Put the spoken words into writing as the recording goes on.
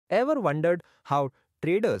Ever wondered how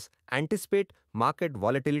traders anticipate market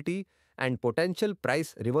volatility and potential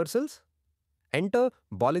price reversals? Enter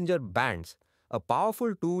Bollinger Bands, a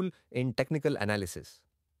powerful tool in technical analysis.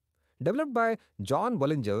 Developed by John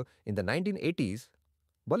Bollinger in the 1980s,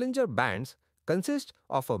 Bollinger Bands consist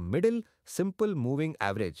of a middle simple moving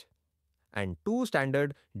average and two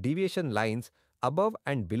standard deviation lines above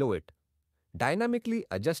and below it, dynamically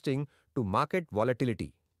adjusting to market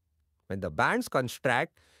volatility. When the bands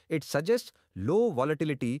contract, it suggests low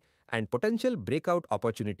volatility and potential breakout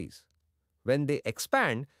opportunities. When they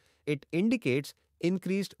expand, it indicates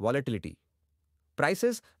increased volatility.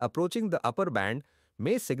 Prices approaching the upper band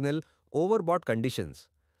may signal overbought conditions,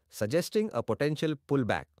 suggesting a potential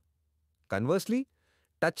pullback. Conversely,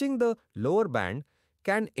 touching the lower band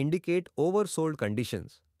can indicate oversold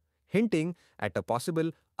conditions, hinting at a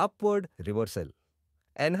possible upward reversal.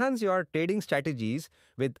 Enhance your trading strategies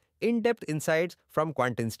with in-depth insights from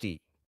QuantInsti.